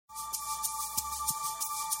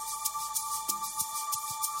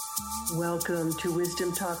Welcome to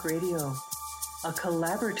Wisdom Talk Radio, a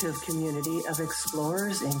collaborative community of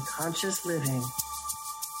explorers in conscious living.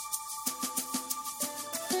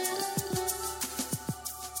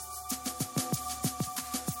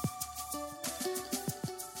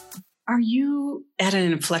 Are you at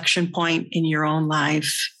an inflection point in your own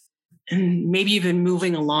life? And maybe you've been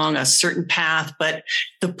moving along a certain path, but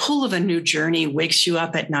the pull of a new journey wakes you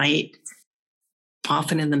up at night,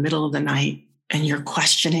 often in the middle of the night, and you're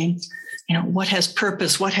questioning, what has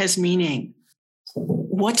purpose? What has meaning?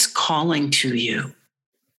 What's calling to you?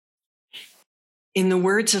 In the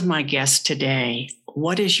words of my guest today,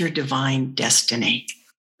 what is your divine destiny?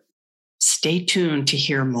 Stay tuned to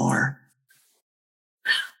hear more.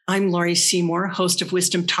 I'm Laurie Seymour, host of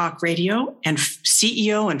Wisdom Talk Radio and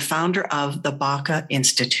CEO and founder of the Baca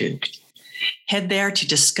Institute. Head there to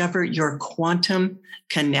discover your quantum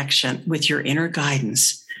connection with your inner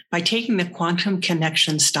guidance by taking the Quantum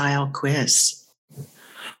Connection Style quiz.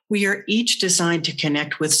 We are each designed to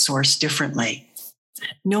connect with Source differently.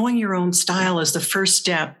 Knowing your own style is the first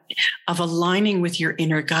step of aligning with your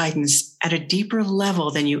inner guidance at a deeper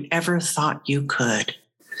level than you ever thought you could.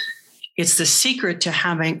 It's the secret to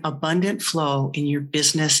having abundant flow in your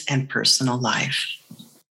business and personal life.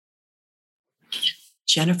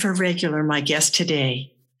 Jennifer Regular, my guest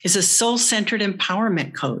today, is a soul-centered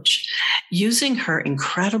empowerment coach using her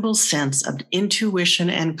incredible sense of intuition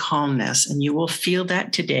and calmness, and you will feel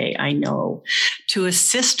that today, I know, to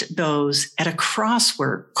assist those at a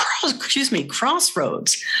crossroads,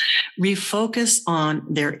 refocus on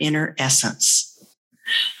their inner essence.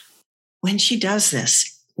 When she does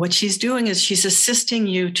this, what she's doing is she's assisting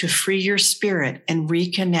you to free your spirit and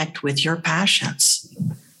reconnect with your passions.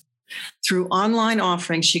 Through online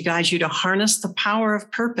offerings, she guides you to harness the power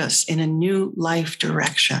of purpose in a new life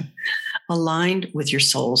direction, aligned with your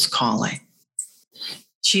soul's calling.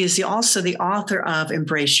 She is also the author of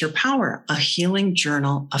Embrace Your Power, a healing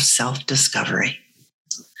journal of self-discovery.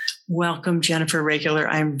 Welcome, Jennifer Regular.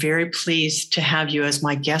 I'm very pleased to have you as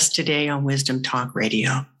my guest today on Wisdom Talk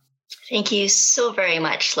Radio. Thank you so very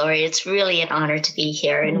much, Laurie. It's really an honor to be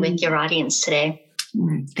here and with your audience today.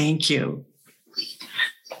 Thank you.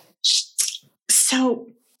 So,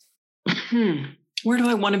 where do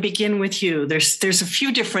I want to begin with you? There's a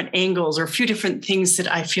few different angles or a few different things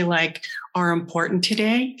that I feel like are important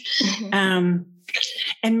today. Mm-hmm.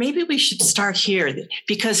 And maybe we should start here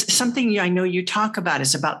because something I know you talk about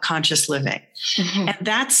is about conscious living. Mm-hmm. And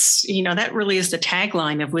that's, that really is the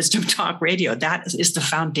tagline of Wisdom Talk Radio. That is the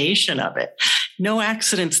foundation of it. No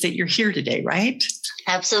accidents that you're here today, right?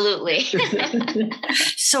 Absolutely.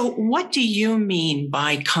 So what do you mean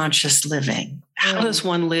by conscious living? How does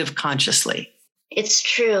one live consciously? It's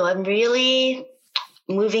true. I'm really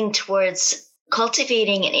moving towards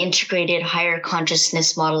cultivating an integrated higher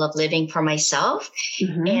consciousness model of living for myself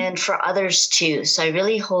and for others too. So I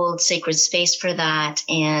really hold sacred space for that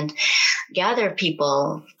and gather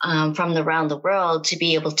people from around the world to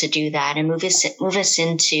be able to do that and move us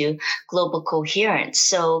into global coherence.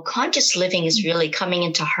 So conscious living is really coming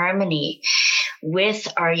into harmony with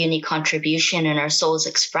our unique contribution and our soul's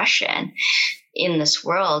expression in this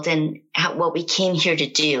world and what we came here to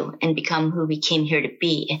do and become who we came here to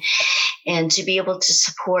be. And to be able to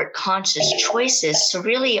support conscious choices. So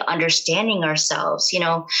really understanding ourselves,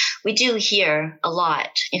 we do hear a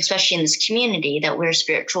lot, especially in this community, that we're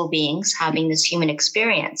spiritual beings having this human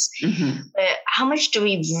experience. Mm-hmm. But how much do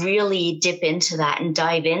we really dip into that and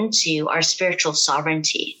dive into our spiritual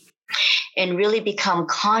sovereignty and really become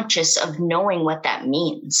conscious of knowing what that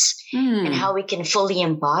means and how we can fully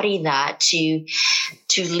embody that to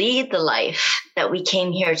lead the life that we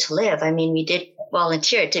came here to live? I mean, we did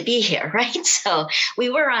volunteer to be here, right? So we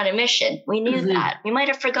were on a mission. We knew that. We might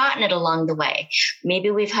have forgotten it along the way.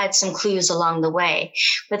 Maybe we've had some clues along the way,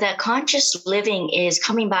 but that conscious living is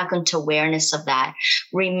coming back into awareness of that,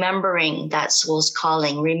 remembering that soul's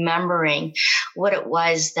calling, remembering what it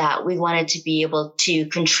was that we wanted to be able to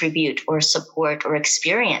contribute or support or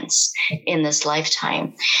experience in this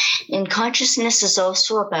lifetime. And consciousness is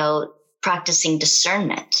also about practicing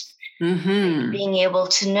discernment. Mm-hmm. Being able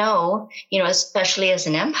to know, especially as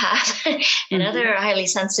an empath and other highly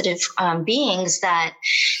sensitive beings, that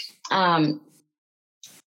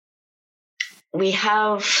we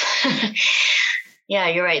have, yeah,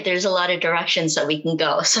 you're right. There's a lot of directions that we can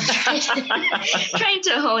go. So trying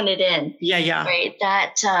to hone it in. Yeah. Right.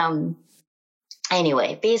 That,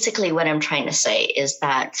 anyway, basically what I'm trying to say is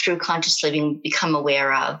that through conscious living, we become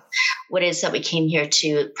aware of what it is that we came here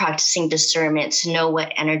to, practicing discernment, to know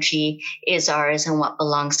what energy is ours and what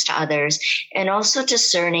belongs to others, and also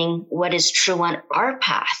discerning what is true on our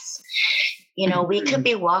path. We could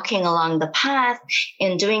be walking along the path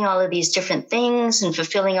and doing all of these different things and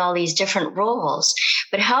fulfilling all these different roles.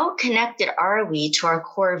 But how connected are we to our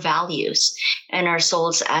core values and our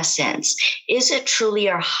soul's essence? Is it truly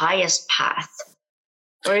our highest path?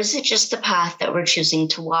 Or is it just the path that we're choosing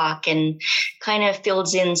to walk and kind of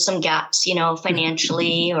fills in some gaps,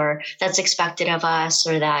 financially, or that's expected of us,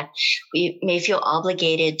 or that we may feel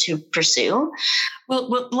obligated to pursue?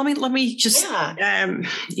 Well, let me just,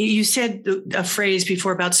 you said a phrase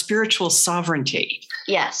before about spiritual sovereignty.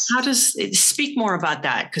 Yes. How does it speak more about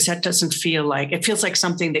that? Because that doesn't feel like, it feels like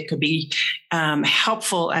something that could be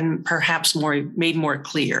helpful and perhaps made more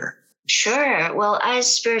clear. Sure. Well,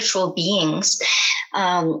 as spiritual beings,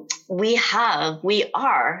 we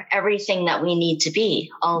are everything that we need to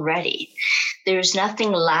be already. There's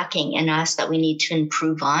nothing lacking in us that we need to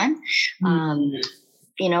improve on.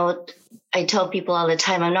 I tell people all the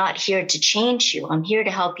time, I'm not here to change you. I'm here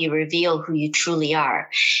to help you reveal who you truly are,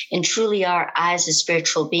 and truly are as a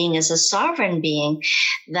spiritual being, as a sovereign being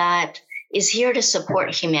that is here to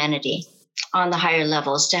support humanity on the higher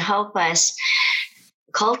levels, to help us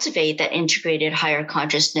cultivate that integrated higher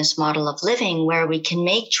consciousness model of living where we can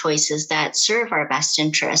make choices that serve our best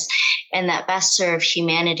interest and that best serve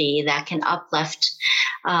humanity, that can uplift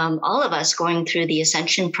all of us going through the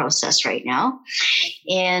ascension process right now,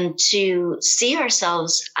 and to see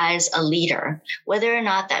ourselves as a leader, whether or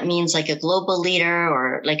not that means like a global leader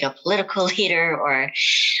or like a political leader or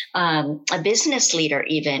a business leader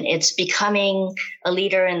even. It's becoming a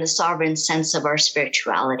leader in the sovereign sense of our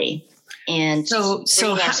spirituality. And so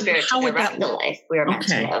how would that look? Life we are meant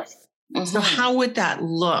to live. Mm-hmm. So how would that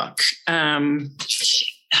look?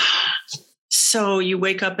 So you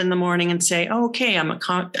wake up in the morning and say, oh, "Okay, I'm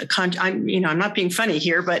I'm not being funny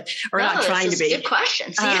here, but not trying to be." Good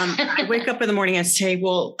questions. I wake up in the morning and say,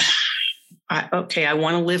 "Well, I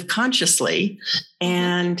want to live consciously,"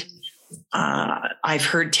 and I've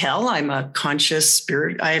heard tell I'm a conscious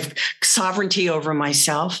spirit. I have sovereignty over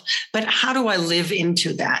myself, but how do I live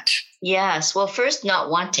into that? Yes. Well, first, not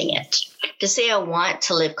wanting it. To say I want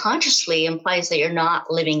to live consciously implies that you're not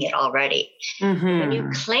living it already. Mm-hmm. When you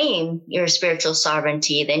claim your spiritual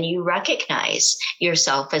sovereignty, then you recognize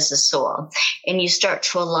yourself as a soul and you start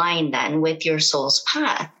to align then with your soul's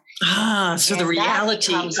path. So the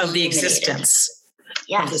reality of the existence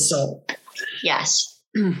of the soul. Yes.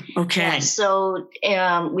 Okay. Yeah, so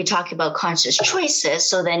we talk about conscious choices.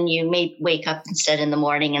 So then you may wake up instead in the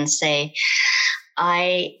morning and say,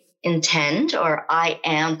 I intend, or I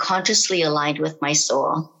am consciously aligned with my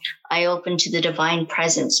soul. I open to the divine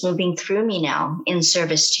presence moving through me now in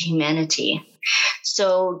service to humanity.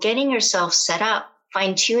 So getting yourself set up,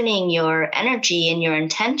 fine-tuning your energy and your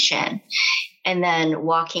intention, and then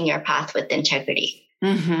walking your path with integrity.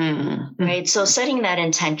 Mm-hmm. Right. So setting that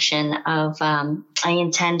intention of, I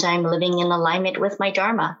intend I'm living in alignment with my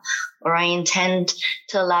Dharma, or I intend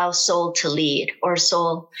to allow soul to lead, or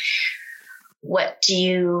soul, what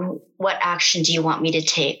action do you want me to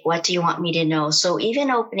take? What do you want me to know? So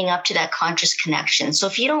even opening up to that conscious connection. So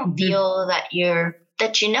if you don't feel that you're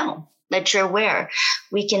aware,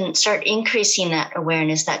 we can start increasing that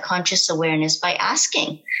awareness, that conscious awareness, by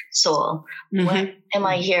asking soul, what am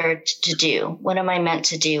I here to do? What am I meant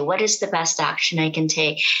to do? What is the best action I can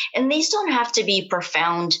take? And these don't have to be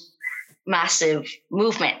profound, massive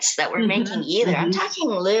movements that we're making either. I'm talking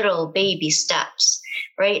little baby steps,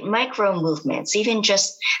 right? Micro movements, even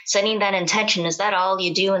just setting that intention. Is that all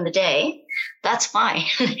you do in the day? That's fine,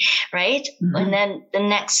 right? And then the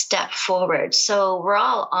next step forward. So we're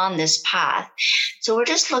all on this path. So we're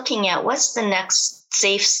just looking at what's the next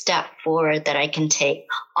safe step forward that I can take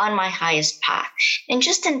on my highest path. And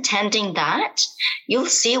just intending that, you'll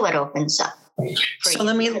see what opens up. So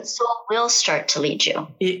the soul will start to lead you.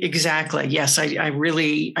 Exactly. Yes, I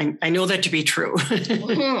know that to be true.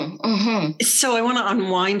 So I want to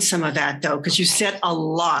unwind some of that, though, because you said a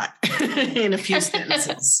lot in a few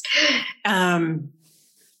sentences.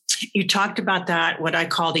 You talked about that, what I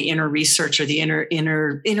call the inner research, or the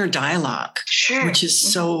inner dialogue, which is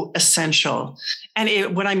so essential.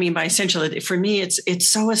 And what I mean by essential, for me, it's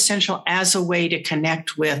so essential as a way to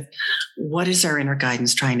connect with what is our inner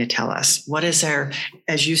guidance trying to tell us? What is our,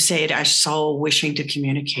 as you say it, our soul wishing to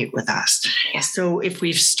communicate with us? Yeah. So if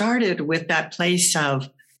we've started with that place of,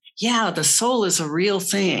 the soul is a real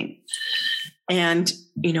thing. And,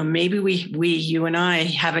 maybe you and I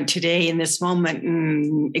haven't today in this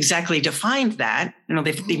moment exactly defined that. I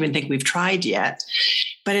don't even think we've tried yet.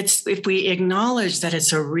 But if we acknowledge that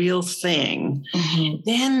it's a real thing,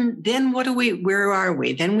 then where are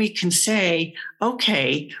we? Then we can say,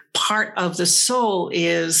 okay, part of the soul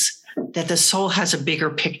is that the soul has a bigger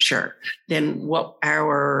picture than what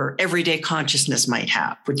our everyday consciousness might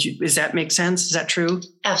have. Does that make sense? Is that true?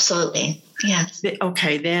 Absolutely. Yes.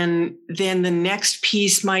 Okay. Then the next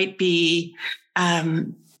piece might be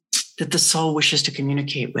that the soul wishes to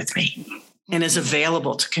communicate with me and is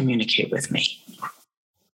available to communicate with me.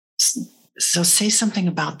 So say something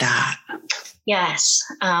about that. Yes,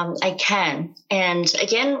 I can. And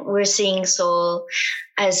again, we're seeing soul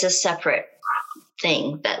as a separate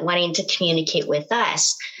thing, that wanting to communicate with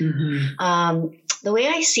us. Mm-hmm. The way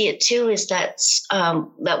I see it too is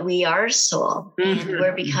that we are soul, and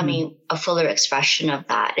we're becoming a fuller expression of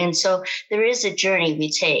that. And so there is a journey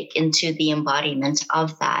we take into the embodiment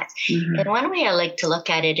of that. And one way I like to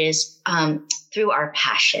look at it is through our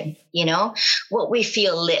passion, what we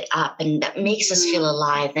feel lit up and that makes us feel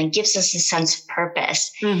alive and gives us a sense of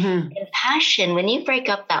purpose. And passion, when you break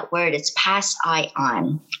up that word, it's pass I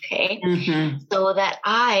on. Okay. So that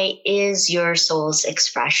I is your soul's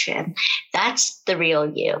expression. That's the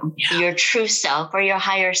real you, your true self, or your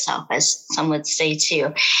higher self, as some would say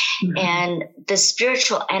too. And the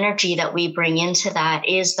spiritual energy that we bring into that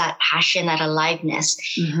is that passion, that aliveness.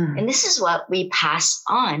 And this is what we pass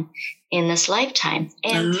on in this lifetime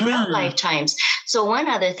and throughout lifetimes. So one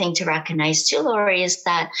other thing to recognize too, Lori, is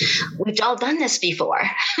that we've all done this before,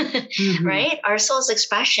 right? Our soul's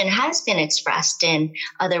expression has been expressed in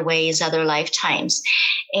other ways, other lifetimes.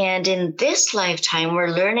 And in this lifetime, we're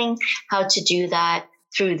learning how to do that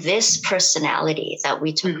through this personality that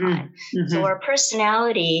we took on. So our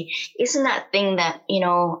personality isn't that thing that,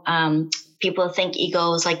 people think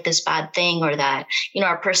ego is like this bad thing, or that,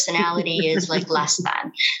 our personality is like less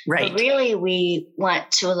than. Right. But really, we want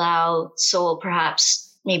to allow soul,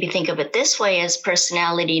 perhaps maybe think of it this way, as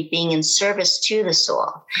personality being in service to the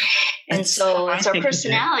soul. And so it's our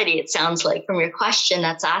personality, it sounds like, from your question,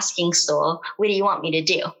 that's asking soul, what do you want me to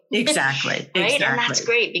do? Exactly. Right. Exactly. And that's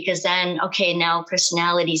great, because then, now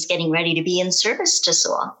personality is getting ready to be in service to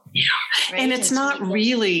soul. Yeah. Right? And it's not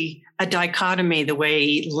really a dichotomy the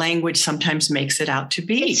way language sometimes makes it out to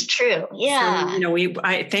be. It's true. Yeah. So,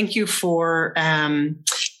 I thank you for,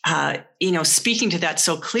 speaking to that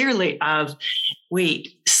so clearly of,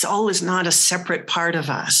 wait, soul is not a separate part of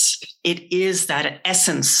us. It is that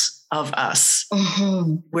essence of us.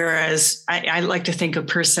 Whereas I like to think of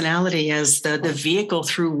personality as the vehicle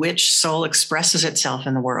through which soul expresses itself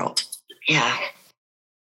in the world. Yeah.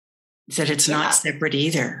 That it's not separate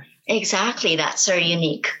either. Exactly. That's our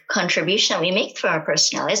unique contribution that we make through our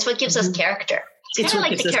personality. It's what gives us character. It's kind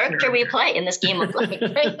of like the character we play in this game of life,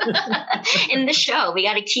 right? In the show, we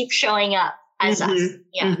got to keep showing up as us.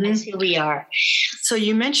 Yeah, as who we are. So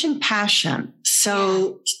you mentioned passion.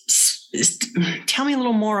 So tell me a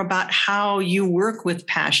little more about how you work with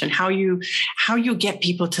passion, how you get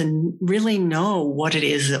people to really know what it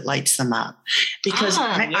is that lights them up. Because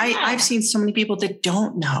I've seen so many people that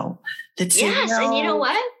don't know. That say, and you know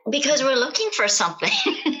what? Because we're looking for something.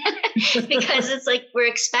 Because it's like we're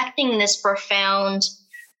expecting this profound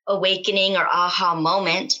awakening or aha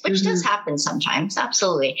moment, which does happen sometimes,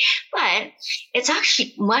 absolutely. But it's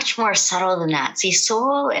actually much more subtle than that. See,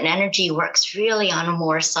 soul and energy works really on a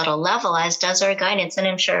more subtle level, as does our guidance. And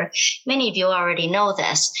I'm sure many of you already know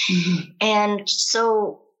this. And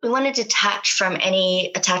so we want to detach from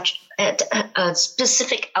any a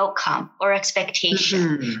specific outcome or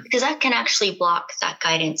expectation, because that can actually block that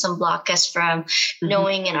guidance and block us from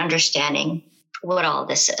knowing and understanding what all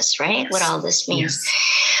this is, right? What all this means.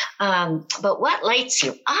 But what lights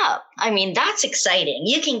you up? I mean, that's exciting.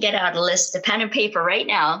 You can get out a list of pen and paper right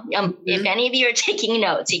now. If any of you are taking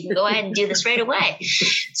notes, you can go ahead and do this right away.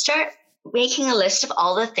 Start making a list of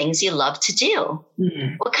all the things you love to do.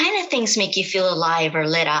 What kind of things make you feel alive or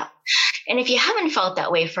lit up? And if you haven't felt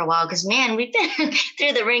that way for a while, because man, we've been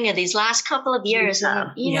through the ring of these last couple of years,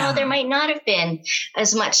 and there might not have been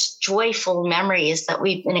as much joyful memories that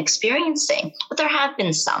we've been experiencing, but there have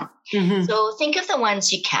been some. So think of the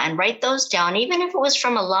ones you can, write those down, even if it was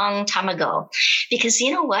from a long time ago, because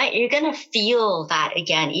you know what? You're going to feel that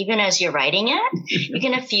again, even as you're writing it. You're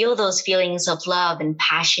going to feel those feelings of love and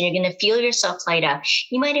passion. You're going to feel yourself light up.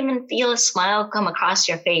 You might even feel a smile come across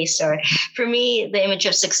your face. Or for me, the image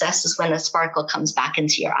of success is when the sparkle comes back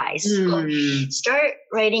into your eyes. So start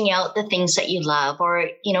writing out the things that you love, or,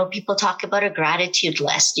 people talk about a gratitude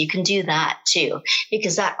list. You can do that too,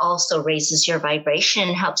 because that also raises your vibration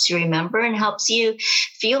and helps you remember and helps you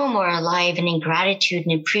feel more alive and in gratitude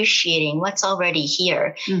and appreciating what's already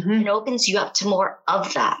here. It opens you up to more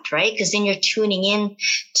of that, right? Because then you're tuning in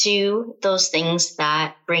to those things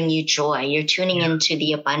that bring you joy. You're tuning into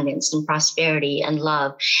the abundance and prosperity and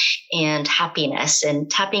love and happiness, and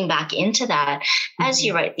tapping back into that as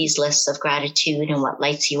you write these lists of gratitude and what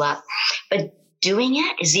lights you up. But doing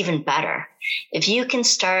it is even better. If you can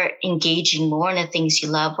start engaging more in the things you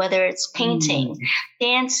love, whether it's painting,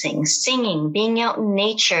 dancing, singing, being out in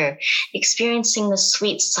nature, experiencing the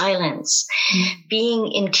sweet silence,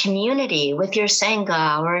 being in community with your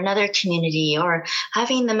Sangha or another community, or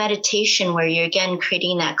having the meditation where you're again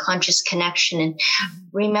creating that conscious connection and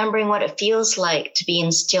remembering what it feels like to be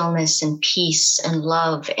in stillness and peace and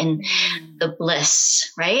love and the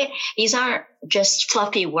bliss, right? These aren't just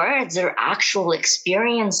fluffy words. They're actual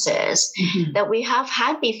experiences that we have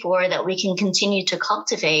had before that we can continue to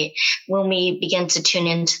cultivate when we begin to tune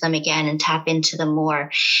into them again and tap into them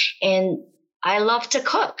more. And I love to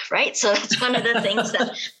cook, right? So that's one of the things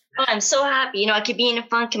that I'm so happy. I could be in a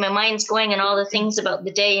funk and my mind's going and all the things about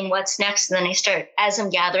the day and what's next. And then I start, as I'm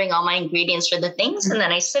gathering all my ingredients for the things, and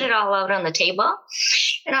then I sit it all out on the table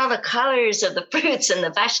and all the colors of the fruits and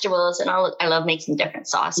the vegetables and I love making different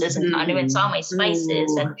sauces and condiments, all my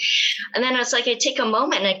spices. And then it's like, I take a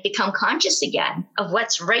moment and I become conscious again of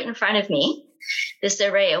what's right in front of me, this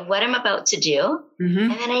array of what I'm about to do.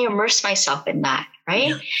 And then I immerse myself in that, right?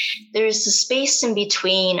 Yeah. There's a space in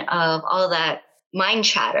between of all that mind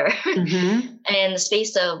chatter and the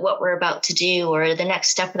space of what we're about to do or the next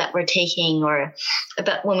step that we're taking, or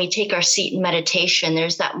about when we take our seat in meditation,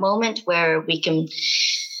 there's that moment where we can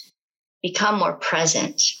become more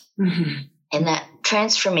present. And that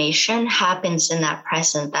transformation happens in that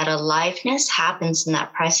present, that aliveness happens in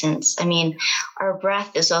that presence. I mean, our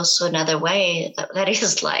breath is also another way that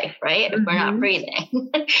is life, right? If we're not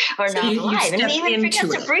breathing or so not alive. And we even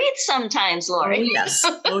forget to breathe sometimes, Lori. Oh, yes.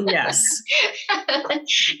 Oh, yes.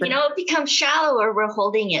 It becomes shallow or we're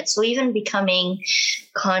holding it. So even becoming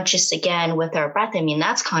conscious again with our breath, I mean,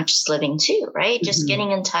 that's conscious living too, right? Just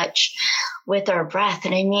getting in touch with our breath.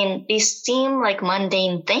 And I mean, these seem like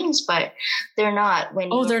mundane things, but they're not when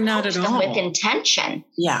they're not at all with intention.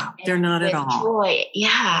 Yeah, they're not at all. Joy.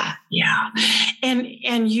 Yeah. Yeah.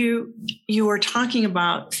 And you were talking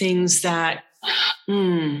about things that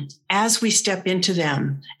as we step into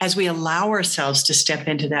them, as we allow ourselves to step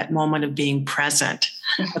into that moment of being present,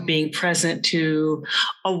 of being present to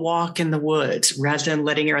a walk in the woods, rather than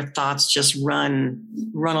letting our thoughts just run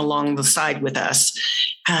along the side with us.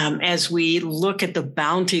 As we look at the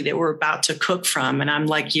bounty that we're about to cook from, and I'm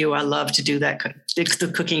like you, I love to do that,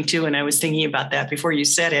 the cooking too. And I was thinking about that before you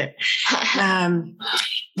said it.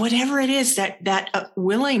 Whatever it is, that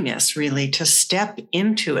willingness really to step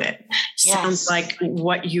into it sounds like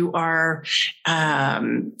what you are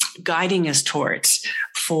guiding us towards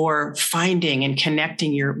for finding and connecting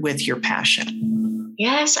with your passion.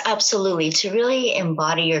 Yes, absolutely. To really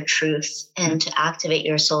embody your truth and to activate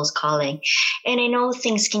your soul's calling. And I know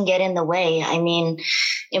things can get in the way. I mean,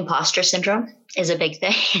 imposter syndrome is a big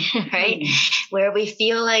thing, right? Where we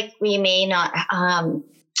feel like we may not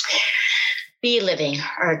be living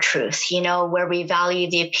our truth, where we value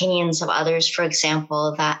the opinions of others, for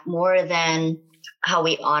example, that more than how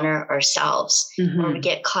we honor ourselves, or we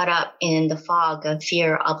get caught up in the fog of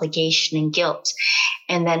fear, obligation, and guilt,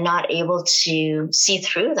 and then not able to see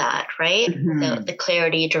through that, right? The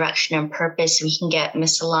clarity, direction, and purpose. We can get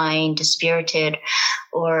misaligned, dispirited,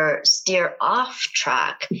 or steer off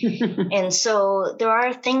track. And so there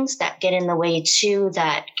are things that get in the way too,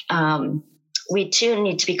 that we too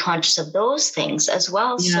need to be conscious of those things as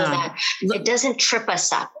well, so that it doesn't trip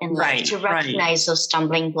us up in life, to recognize those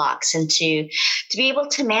stumbling blocks and to be able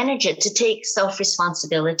to manage it, to take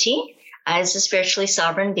self-responsibility as a spiritually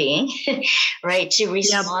sovereign being, right? To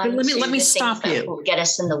respond. Let me stop you. Get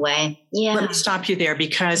us in the way. Yeah. Let me stop you there,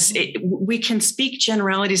 because we can speak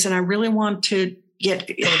generalities, and I really want to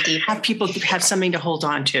have people have something to hold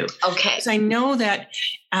on to. Okay. Because I know that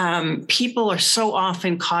people are so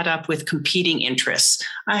often caught up with competing interests.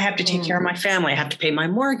 I have to take care of my family. I have to pay my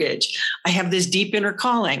mortgage. I have this deep inner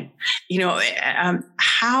calling.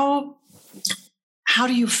 How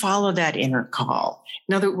do you follow that inner call?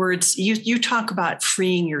 In other words, you talk about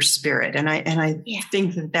freeing your spirit, and I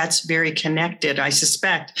think that that's very connected. I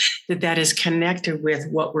suspect that is connected with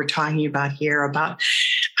what we're talking about here, about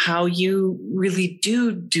how you really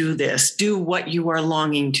do this, do what you are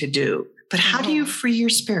longing to do. But how do you free your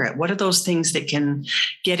spirit? What are those things that can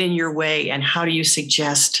get in your way, and how do you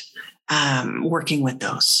suggest working with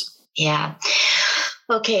those? Yeah.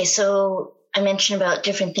 Okay, so I mentioned about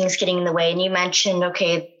different things getting in the way, and you mentioned,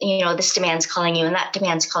 okay, this demand's calling you and that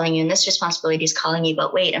demand's calling you and this responsibility is calling you,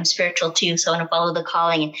 but wait, I'm spiritual too, so I want to follow the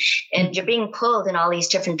calling. And you're being pulled in all these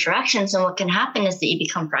different directions. And what can happen is that you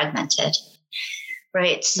become fragmented,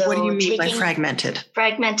 right? So what do you mean by fragmented?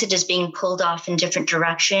 Fragmented is being pulled off in different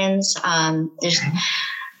directions. There's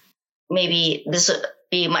maybe this would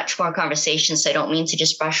be much more conversation, so I don't mean to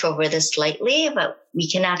just brush over this lightly, but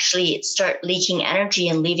we can actually start leaking energy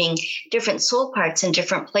and leaving different soul parts in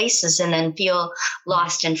different places, and then feel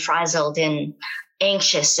lost and frazzled and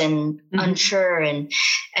anxious and unsure, and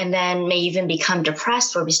then may even become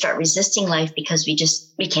depressed, where we start resisting life because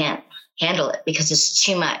we can't handle it because it's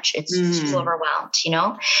too much. It's too overwhelmed,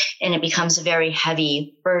 and it becomes a very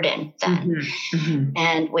heavy burden then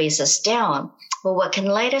and weighs us down. Well, what can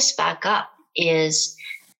light us back up is,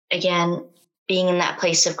 again, being in that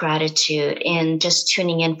place of gratitude and just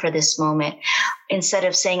tuning in for this moment. Instead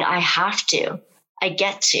of saying, I have to, I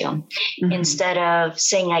get to. Instead of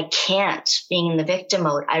saying, I can't, being in the victim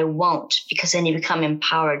mode, I won't, because then you become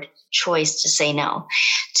empowered choice to say no.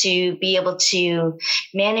 To be able to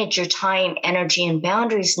manage your time, energy, and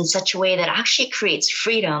boundaries in such a way that actually creates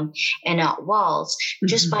freedom and not walls,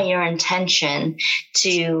 just by your intention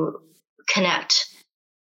to connect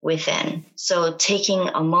within. So taking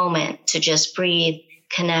a moment to just breathe,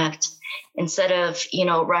 connect, instead of,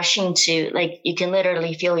 rushing to, like, you can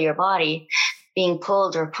literally feel your body being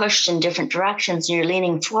pulled or pushed in different directions, and you're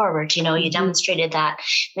leaning forward. You demonstrated that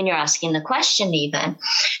when you're asking the question, even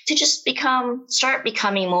to just start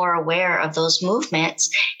becoming more aware of those movements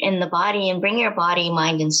in the body, and bring your body,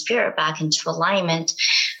 mind, and spirit back into alignment.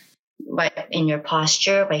 But in your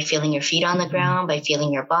posture, by feeling your feet on the ground, by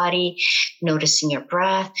feeling your body, noticing your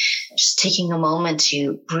breath, just taking a moment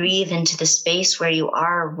to breathe into the space where you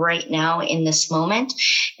are right now in this moment,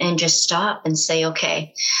 and just stop and say,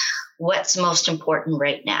 okay, what's most important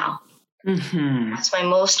right now? What's my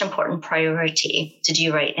most important priority to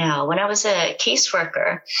do right now? When I was a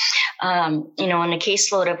caseworker, in a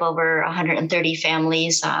caseload of over 130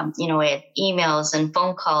 families, I had emails and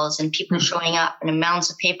phone calls and people showing up and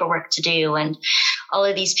amounts of paperwork to do, and all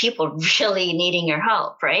of these people really needing your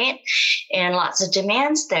help, right? And lots of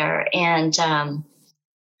demands there. And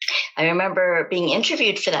I remember being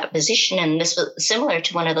interviewed for that position, and this was similar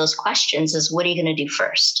to one of those questions: is what are you going to do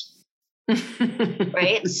first?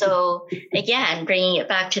 Right. So again, bringing it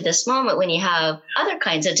back to this moment when you have other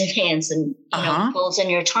kinds of demands and pulls in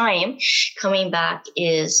your time, coming back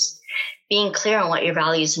is being clear on what your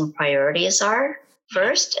values and priorities are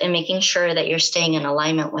first, and making sure that you're staying in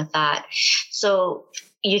alignment with that. So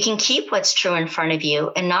you can keep what's true in front of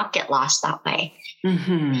you and not get lost that way.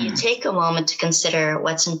 You take a moment to consider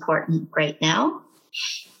what's important right now.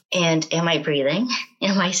 And am I breathing?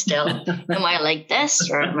 Am I still? Am I like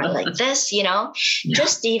this, or am I like this?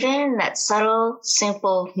 Just even that subtle,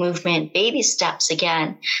 simple movement, baby steps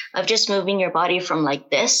again, of just moving your body from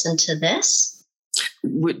like this into this.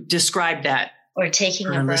 Describe that. Or taking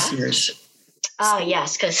a breath. Listeners. Oh,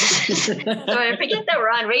 yes, because sorry, I forget that we're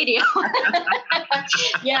on radio.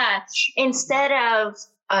 Yeah. Instead of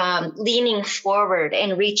leaning forward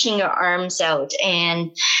and reaching your arms out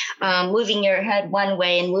and moving your head one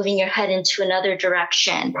way and moving your head into another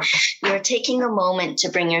direction, you're taking a moment to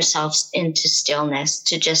bring yourself into stillness,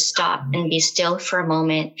 to just stop and be still for a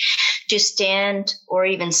moment, to stand or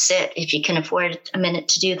even sit if you can afford a minute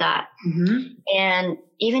to do that. And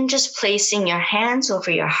even just placing your hands over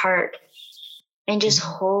your heart and just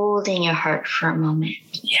holding your heart for a moment.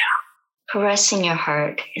 Yeah. Caressing your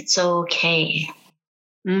heart. It's okay.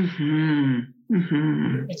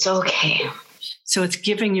 It's okay. So it's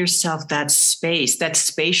giving yourself that space, that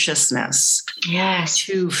spaciousness. Yes.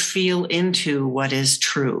 To feel into what is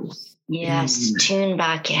true. Yes. Tune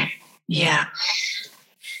back in. Yeah.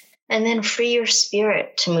 And then free your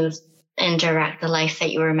spirit to move and direct the life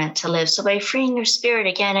that you were meant to live. So by freeing your spirit,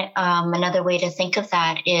 again, another way to think of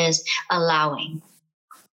that is allowing.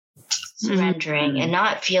 Surrendering and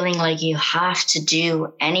not feeling like you have to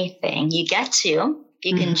do anything. You get to.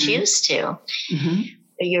 You can choose to.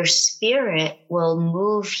 But your spirit will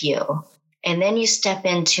move you. And then you step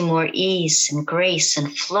into more ease and grace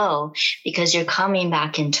and flow, because you're coming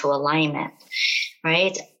back into alignment,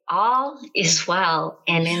 right? All is well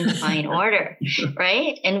and in divine order,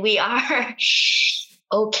 right? And we are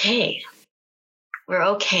okay. We're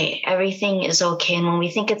okay. Everything is okay. And when we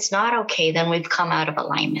think it's not okay, then we've come out of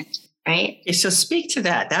alignment, right? Okay, so speak to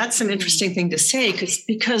that. That's an interesting thing to say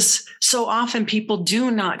because so often people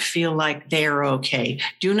do not feel like they're okay,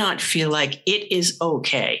 do not feel like it is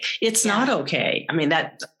okay. It's not okay. I mean,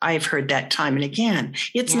 that I've heard that time and again.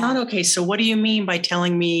 It's not okay. So what do you mean by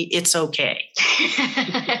telling me it's okay?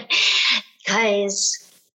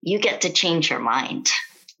 Guys, you get to change your mind.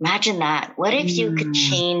 Imagine that. What if you could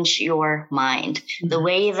change your mind, the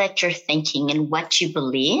way that you're thinking and what you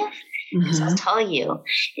believe? Because I'll tell you,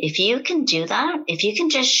 if you can do that, if you can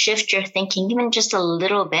just shift your thinking even just a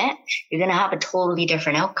little bit, you're going to have a totally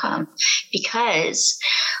different outcome. Because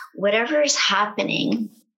whatever is happening,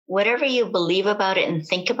 whatever you believe about it and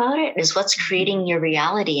think about it is what's creating your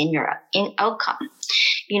reality and your outcome.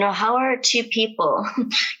 You know, how are two people,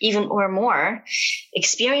 even or more,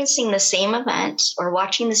 experiencing the same event or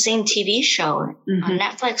watching the same TV show on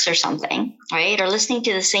Netflix or something, right? Or listening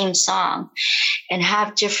to the same song and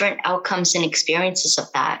have different outcomes and experiences of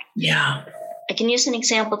that? Yeah. I can use an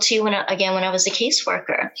example too, when I was a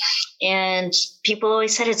caseworker and people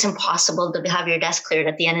always said it's impossible to have your desk cleared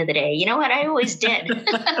at the end of the day. You know what? I always did.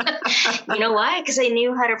 You know why? Because I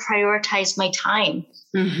knew how to prioritize my time.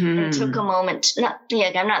 And took a moment.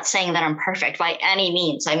 I'm not saying that I'm perfect by any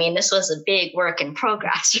means. I mean, this was a big work in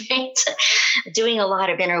progress, right? Doing a lot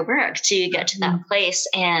of inner work to get to that place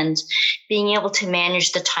and being able to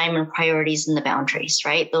manage the time and priorities and the boundaries,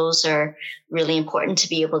 right? Those are really important to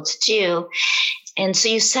be able to do. And so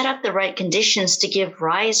you set up the right conditions to give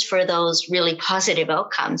rise for those really positive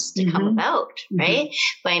outcomes to come about, right?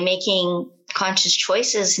 By making conscious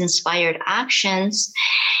choices, inspired actions,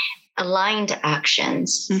 aligned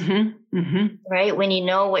actions, right? When you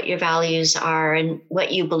know what your values are and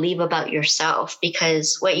what you believe about yourself,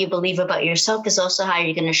 because what you believe about yourself is also how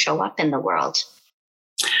you're going to show up in the world.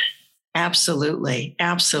 Absolutely.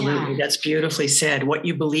 Absolutely. Yeah. That's beautifully said. What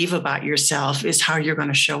you believe about yourself is how you're going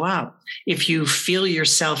to show up. If you feel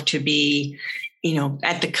yourself to be,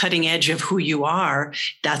 at the cutting edge of who you are,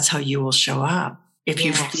 that's how you will show up. If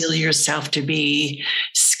you feel yourself to be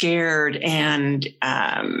scared and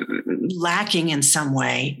lacking in some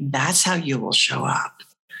way, that's how you will show up.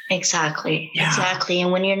 Exactly. Yeah. Exactly.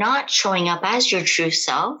 And when you're not showing up as your true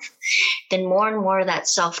self, then more and more that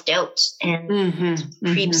self-doubt and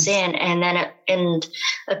creeps in, and then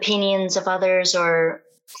opinions of others or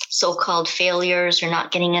so-called failures or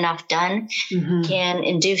not getting enough done can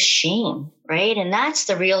induce shame, right? And that's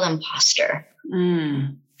the real imposter.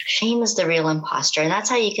 Shame is the real imposter. And that's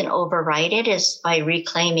how you can override it, is by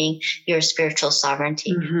reclaiming your spiritual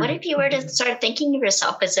sovereignty. What if you were to start thinking of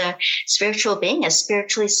yourself as a spiritual being, a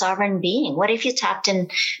spiritually sovereign being? What if you tapped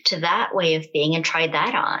into that way of being and tried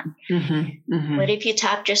that on? What if you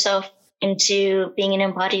tapped yourself into being an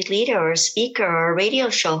embodied leader or a speaker or a radio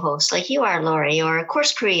show host like you are, Lori, or a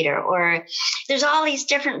course creator, or there's all these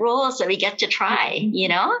different roles that we get to try,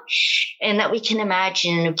 and that we can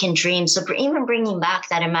imagine, we can dream. So even bringing back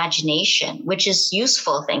that imagination, which is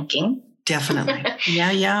useful thinking. Definitely.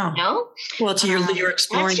 Yeah. Well, you're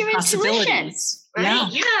exploring your possibilities.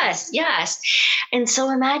 Right? Yeah. Yes. And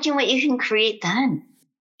so imagine what you can create then.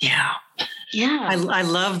 Yeah. I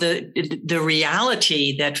love the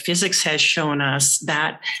reality that physics has shown us,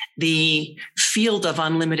 that the field of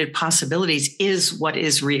unlimited possibilities is what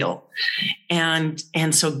is real. And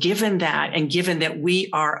so given that, and given that we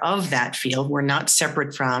are of that field, we're not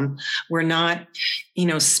separate from, we're not,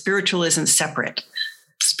 spiritual isn't separate.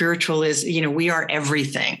 Spiritual is, we are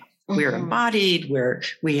everything. We're embodied,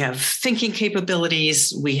 we have thinking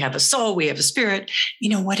capabilities, we have a soul, we have a spirit,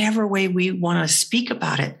 whatever way we want to speak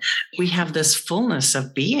about it, we have this fullness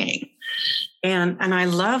of being. And I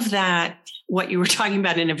love that, what you were talking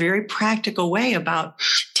about in a very practical way about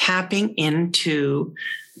tapping into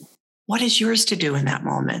what is yours to do in that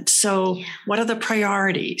moment. So what are the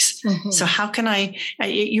priorities? So how can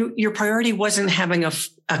your priority wasn't having a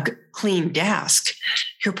clean desk.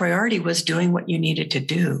 Your priority was doing what you needed to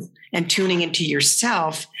do and tuning into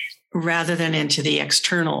yourself rather than into the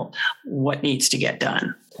external, what needs to get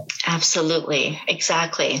done. Absolutely.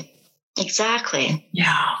 Exactly.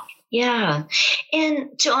 Yeah.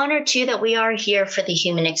 And to honor too that we are here for the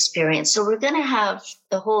human experience. So we're going to have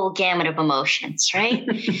the whole gamut of emotions, right?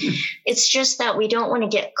 It's just that we don't want to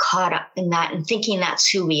get caught up in that and thinking that's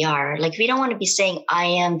who we are. Like, we don't want to be saying, I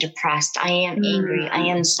am depressed, I am angry, I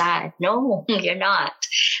am sad. No, you're not,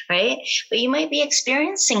 right? But you might be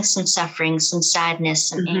experiencing some suffering, some sadness,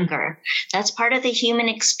 some anger. That's part of the human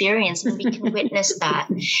experience. And we can witness that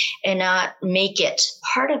and not make it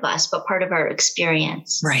part of us, but part of our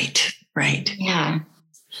experience. Right. Yeah.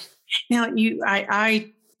 Now,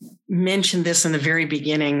 I mentioned this in the very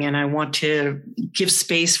beginning, and I want to give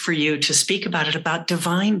space for you to speak about it, about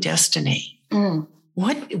divine destiny. Mm.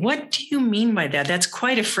 What do you mean by that? That's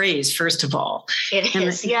quite a phrase, first of all. It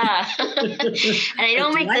is, yeah. And I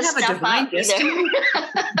don't make this stuff up either.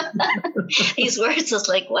 These words is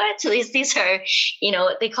like, what? So these are,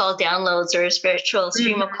 what they call downloads or spiritual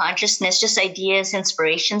stream of consciousness, just ideas,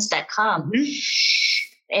 inspirations that come.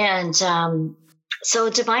 And so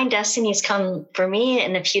divine destinies come for me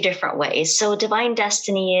in a few different ways. So divine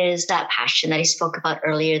destiny is that passion that I spoke about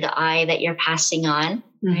earlier, the I that you're passing on,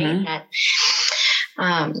 right?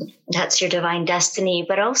 That's your divine destiny,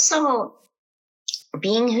 but also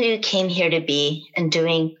being who you came here to be and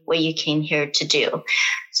doing what you came here to do.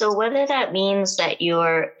 So whether that means that you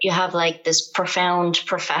have like this profound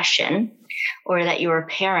profession, or that you're a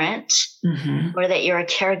parent, or that you're a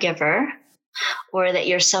caregiver, or that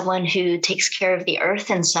you're someone who takes care of the earth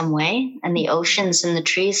in some way and the oceans and the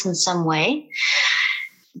trees in some way,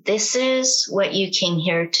 this is what you came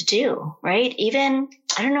here to do, right? Even,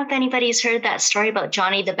 I don't know if anybody's heard that story about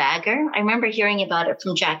Johnny the Bagger. I remember hearing about it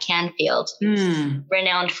from Jack Canfield, who's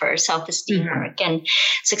renowned for self-esteem work and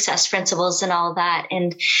success principles and all that.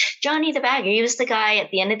 And Johnny the Bagger, he was the guy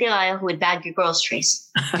at the end of the aisle who would bag your groceries.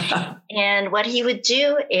 And what he would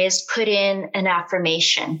do is put in an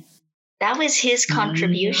affirmation. That was his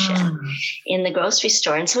contribution in the grocery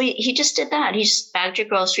store. And so he just did that. He just bagged your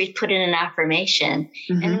groceries, put in an affirmation.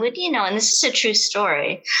 And and this is a true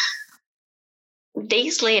story.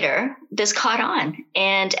 Days later, this caught on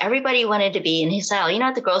and everybody wanted to be in his aisle.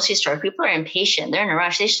 At the grocery store, people are impatient. They're in a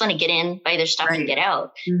rush. They just want to get in, buy their stuff and get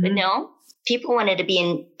out. But no, people wanted to be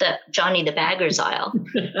in the Johnny the Bagger's aisle,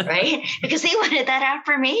 right? Because they wanted that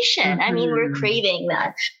affirmation. I mean, we're craving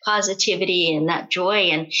that positivity and that joy,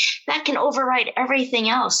 and that can override everything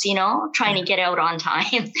else, trying to get out on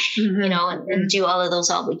time, and do all of those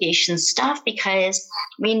obligation stuff, because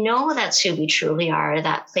we know that's who we truly are,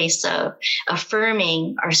 that place of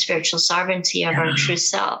affirming our spiritual sovereignty of our true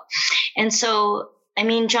self. And so,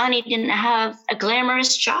 Johnny didn't have a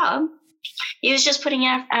glamorous job. He was just putting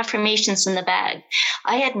affirmations in the bag.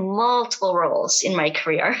 I had multiple roles in my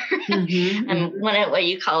career. I'm what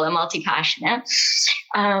you call a multi-passionate.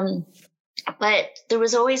 But there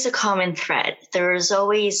was always a common thread. There was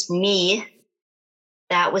always me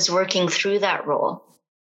that was working through that role,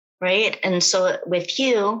 right? And so with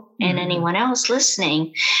you and anyone else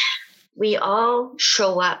listening, we all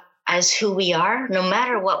show up as who we are, no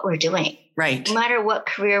matter what we're doing. Right. No matter what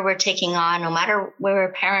career we're taking on, no matter whether we're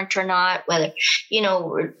a parent or not, whether,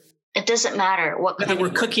 it doesn't matter whether we're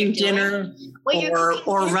cooking dinner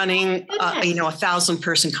or running,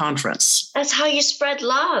 1,000-person conference. That's how you spread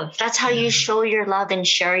love. That's how you show your love and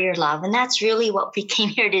share your love. And that's really what we came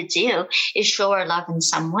here to do, is show our love in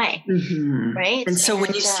some way. Right. And so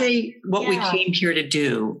when you say what we came here to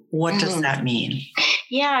do, what does that mean?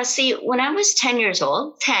 Yeah. See, when I was 10 years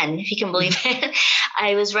old, 10, if you can believe it,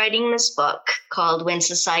 I was writing this book called When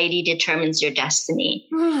Society Determines Your Destiny,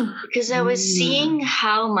 because I was seeing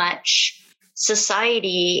how much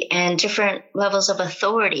society and different levels of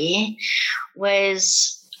authority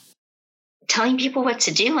was telling people what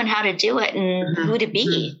to do and how to do it and who to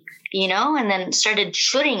be. And then started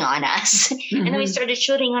shooting on us. And then we started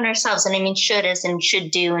shooting on ourselves. And should as in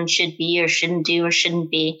should do and should be, or shouldn't do or shouldn't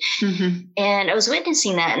be. And I was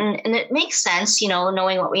witnessing that. And it makes sense,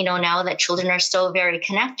 knowing what we know now, that children are still very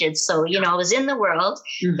connected. So, I was in the world,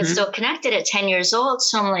 but still connected at 10 years old.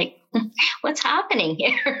 So I'm like, what's happening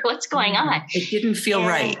here? What's going on? It didn't feel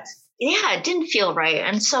right. Yeah, it didn't feel right.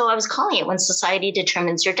 And so I was calling it When Society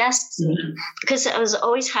Determines Your Destiny, because I was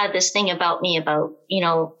always had this thing about me about,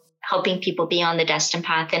 helping people be on the destined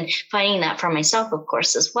path, and finding that for myself, of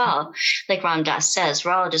course, as well. Like Ram Dass says,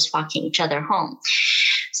 we're all just walking each other home.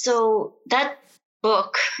 So that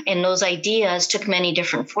book and those ideas took many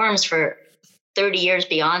different forms for 30 years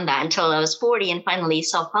beyond that, until I was 40 and finally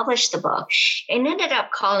self-published the book, and ended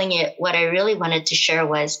up calling it, what I really wanted to share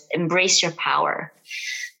was Embrace Your Power,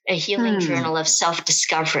 a healing journal of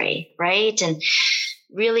self-discovery, right? And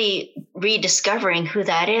really rediscovering who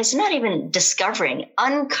that is, not even discovering,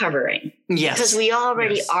 uncovering. Yes. Because we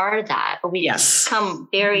already are that, but we become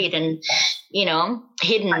buried and,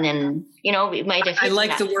 hidden, and, we might have hidden. I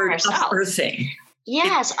like the word unearthing.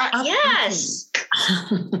 Yes. Yes.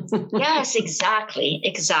 Yes,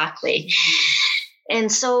 exactly.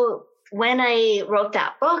 And so when I wrote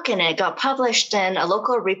that book and it got published, then a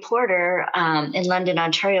local reporter in London,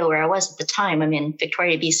 Ontario, where I was at the time, I'm in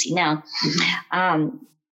Victoria, BC now,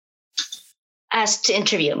 asked to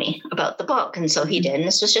interview me about the book. And so he did. And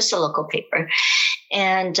this was just a local paper.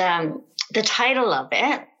 And the title of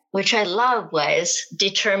it which I love, was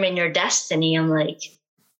determine your destiny. I'm like,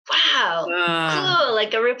 wow, cool.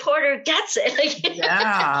 Like a reporter gets it. Like,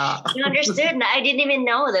 yeah. You understood. And I didn't even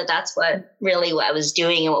know that that's what I was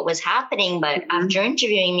doing and what was happening. But after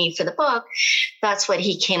interviewing me for the book, that's what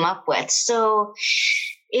he came up with. So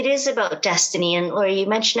it is about destiny. And Lori, you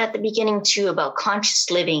mentioned at the beginning too about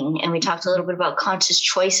conscious living. And we talked a little bit about conscious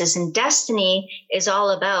choices, and destiny is all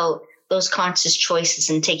about those conscious choices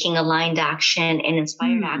and taking aligned action and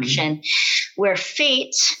inspired action, where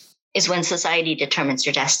fate is when society determines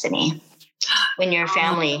your destiny, when your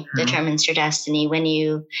family determines your destiny, when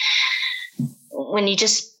you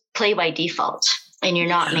just play by default and you're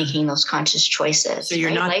not making those conscious choices. So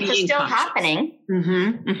you're not life is still conscious. Happening.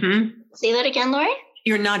 Say that again, Lori?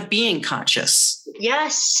 You're not being conscious.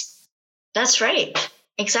 Yes, that's right.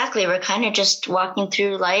 Exactly. We're kind of just walking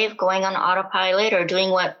through life, going on autopilot, or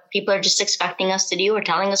doing what people are just expecting us to do or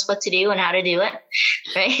telling us what to do and how to do it.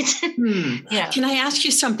 Right? Yeah. Can I ask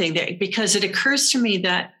you something there? Because it occurs to me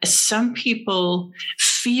that some people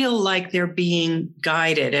feel like they're being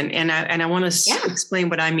guided. And I want to explain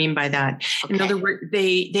what I mean by that. Okay. In other words,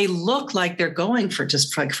 they look like they're going for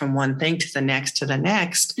just like from one thing to the next to the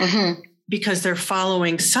next. Because they're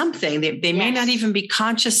following something. They may not even be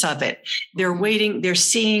conscious of it. They're waiting. They're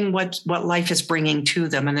seeing what life is bringing to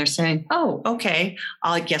them. And they're saying, oh, okay,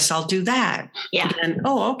 I guess I'll do that. Yeah. And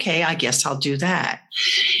oh, okay, I guess I'll do that.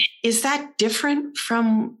 Is that different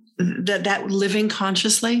from that living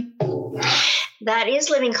consciously? That is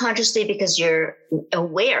living consciously because you're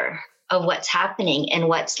aware of what's happening and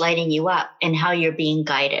what's lighting you up and how you're being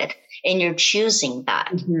guided. And you're choosing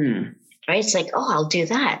that. Right? It's like, oh, I'll do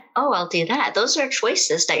that. Oh, I'll do that. Those are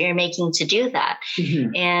choices that you're making to do that.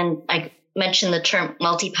 And I mentioned the term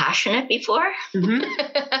multi-passionate before.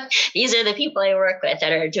 These are the people I work with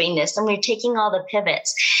that are doing this. And we're taking all the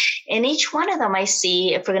pivots. And each one of them I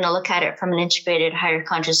see, if we're going to look at it from an integrated higher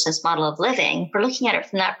consciousness model of living, if we're looking at it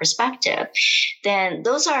from that perspective, then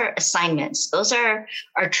those are assignments. Those are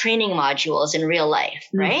our training modules in real life,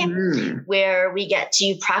 right? Where we get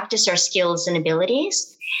to practice our skills and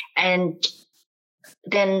abilities. And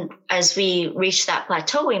then as we reach that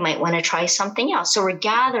plateau, we might want to try something else. So we're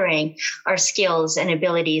gathering our skills and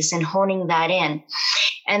abilities and honing that in.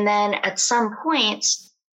 And then at some point,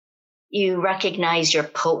 you recognize your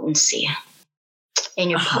potency. And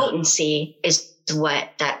your potency is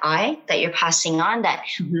that you're passing on, that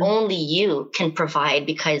only you can provide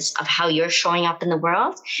because of how you're showing up in the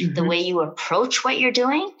world, the way you approach what you're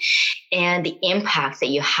doing, and the impact that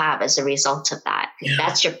you have as a result of that.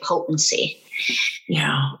 That's your potency.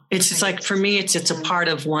 Yeah. It's like, for me, it's a part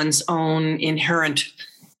of one's own inherent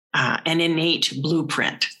and innate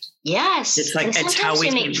blueprint. Yes. It's like, it's how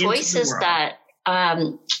we make choices that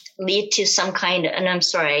lead to some kind of, and I'm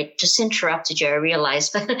sorry, I just interrupted you, I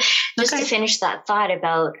realized, but just to finish that thought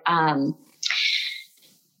about,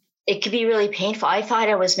 it could be really painful. I thought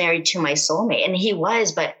I was married to my soulmate, and he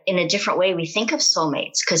was, but in a different way we think of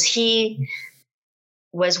soulmates, because he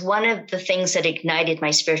was one of the things that ignited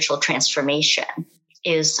my spiritual transformation.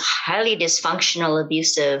 Is highly dysfunctional,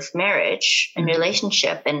 abusive marriage and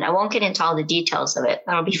relationship. And I won't get into all the details of it.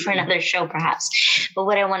 That'll be for another show, perhaps. But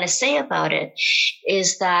what I want to say about it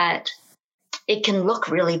is that it can look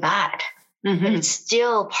really bad. But it's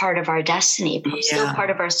still part of our destiny, still part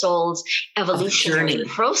of our soul's evolutionary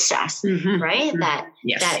process, right? That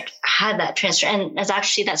had that transfer. And that's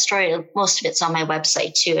actually that story, most of it's on my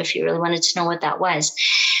website too, if you really wanted to know what that was.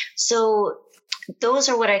 So those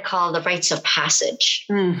are what I call the rites of passage.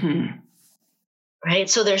 Right?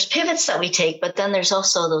 So there's pivots that we take, but then there's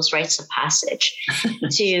also those rites of passage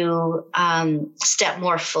to step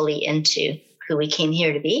more fully into who we came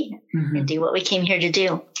here to be and do what we came here to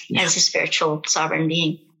do as a spiritual sovereign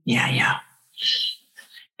being. Yeah.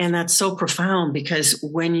 And that's so profound, because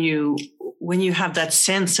when you have that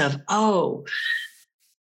sense of, oh,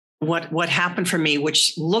 what happened for me,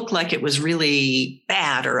 which looked like it was really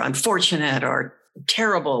bad or unfortunate or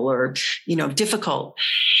terrible or, difficult,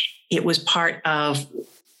 it was part of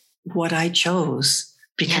what I chose,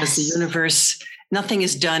 because the universe, nothing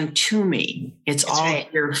is done to me. It's all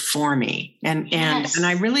here for me. And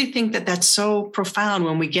I really think that that's so profound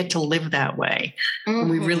when we get to live that way, when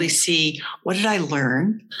we really see, what did I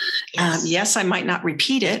learn? Yes, I might not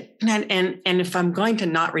repeat it. And if I'm going to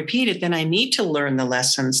not repeat it, then I need to learn the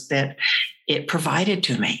lessons that it provided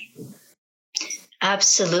to me.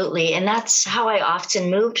 Absolutely. And that's how I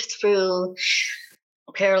often moved through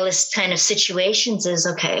perilous kind of situations is,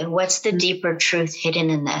 okay, what's the deeper truth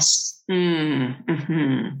hidden in this?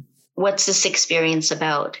 what's this experience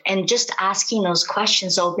about? And just asking those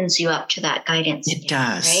questions opens you up to that guidance. It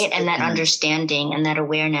does. Right? And that understanding and that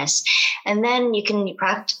awareness. And then you can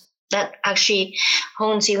practice. That actually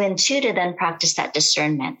hones you in too to then practice that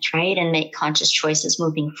discernment, right? And make conscious choices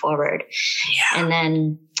moving forward. Yeah. And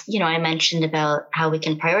then, I mentioned about how we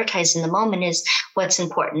can prioritize in the moment is what's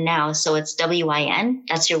important now. So it's WIN,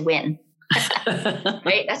 that's your win.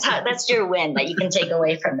 Right? That's your win that you can take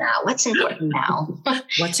away from that. What's important now?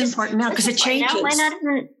 What's important now? Because it changes. Why not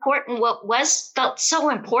important? What felt so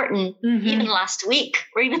important even last week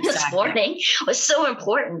or even this morning was so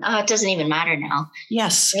important. Oh, it doesn't even matter now.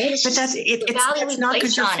 Yes. Right? But it's not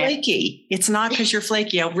because you're flaky. It's not because you're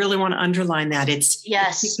flaky. I really want to underline that. It's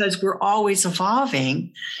because we're always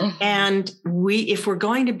evolving. And if we're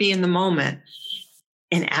going to be in the moment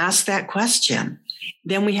and ask that question,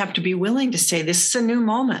 then we have to be willing to say, this is a new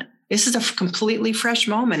moment. This is a completely fresh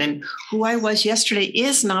moment. And who I was yesterday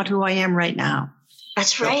is not who I am right now.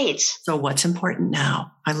 That's right. So what's important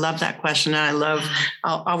now? I love that question. And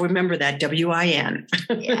I'll remember that, WIN.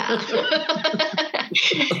 Yeah.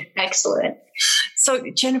 Excellent. So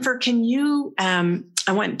Jennifer, can you, I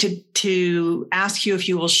want to ask you if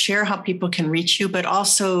you will share how people can reach you, but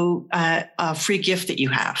also a free gift that you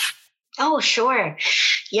have. Oh, sure.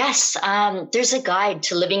 Yes. There's a guide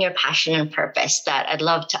to living your passion and purpose that I'd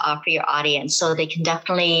love to offer your audience. So they can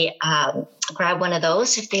definitely grab one of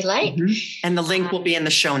those if they like. And the link will be in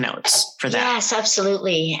the show notes for that. Yes,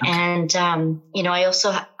 absolutely. Okay. And, I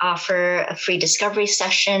also offer a free discovery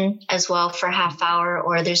session as well for a half hour,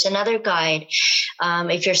 or there's another guide.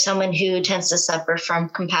 If you're someone who tends to suffer from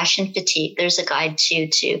compassion fatigue, there's a guide too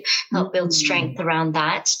to help build strength around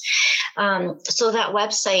that. So that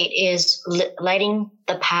website is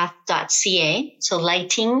lightingthepath.ca. So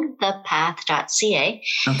lightingthepath.ca.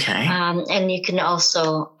 Okay. And you can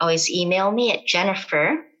also always email me at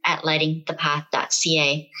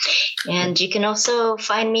jennifer@lightingthepath.ca. And you can also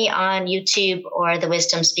find me on YouTube or the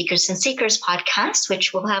Wisdom Speakers and Seekers podcast,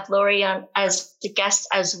 which will have Lori on as the guest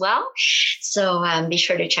as well. So be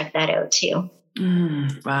sure to check that out too.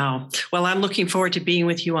 Wow. Well, I'm looking forward to being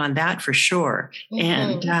with you on that for sure.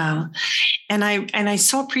 And I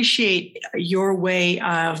so appreciate your way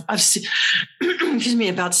of excuse me,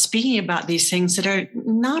 about speaking about these things that are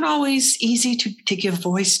not always easy to give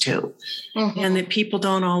voice to, and that people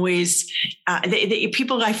don't always,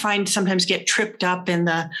 people I find sometimes get tripped up in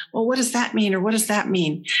what does that mean? Or what does that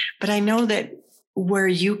mean? But I know that where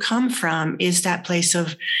you come from is that place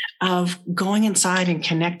of going inside and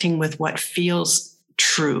connecting with what feels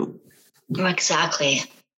true. Exactly.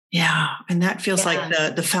 Yeah. And that feels like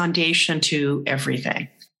the foundation to everything.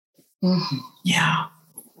 Yeah.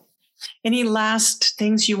 Any last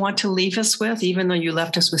things you want to leave us with, even though you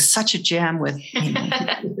left us with such a gem with,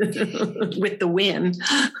 with the win?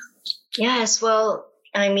 Yes. Well,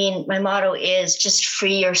 I mean, my motto is just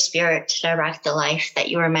free your spirit to direct the life that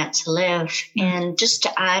you were meant to live. And just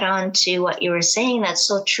to add on to what you were saying, that's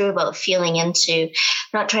so true about feeling into,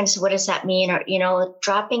 not trying to say, what does that mean? Or,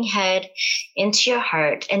 dropping head into your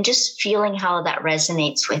heart and just feeling how that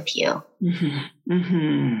resonates with you.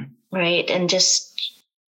 Right. And just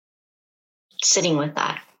sitting with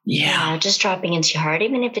that. Yeah. Just dropping into your heart,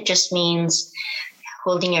 even if it just means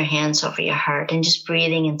holding your hands over your heart and just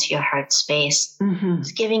breathing into your heart space.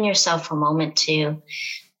 Just giving yourself a moment to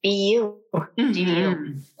be you. Do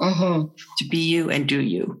you. To be you and do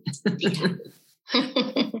you.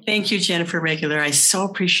 Thank you, Jennifer Regular. I so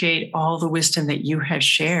appreciate all the wisdom that you have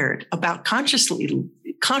shared about consciously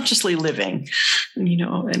living,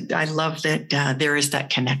 and I love that there is that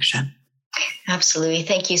connection. Absolutely.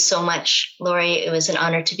 Thank you so much, Lori. It was an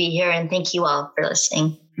honor to be here, and thank you all for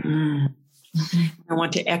listening. I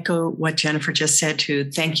want to echo what Jennifer just said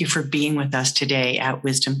too. Thank you for being with us today at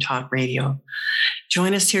Wisdom Talk Radio.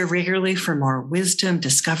 Join us here regularly for more wisdom,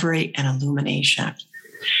 discovery, and illumination.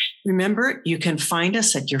 Remember, you can find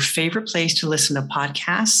us at your favorite place to listen to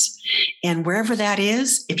podcasts. And wherever that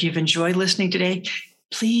is, if you've enjoyed listening today,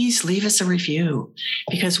 please leave us a review,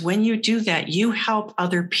 because when you do that, you help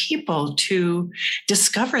other people to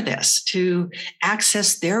discover this, to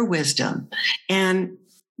access their wisdom. And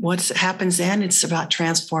what happens then, it's about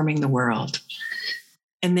transforming the world.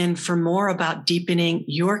 And then for more about deepening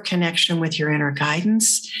your connection with your inner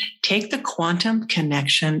guidance, take the Quantum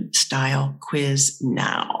Connection Style Quiz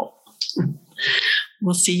now.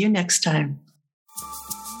 We'll see you next time.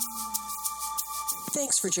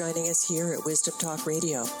 Thanks for joining us here at Wisdom Talk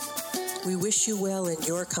Radio. We wish you well in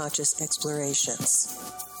your conscious explorations.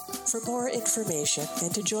 For more information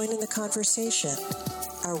and to join in the conversation,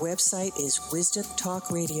 our website is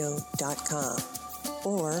wisdomtalkradio.com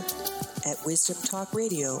or at Wisdom Talk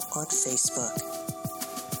Radio on Facebook.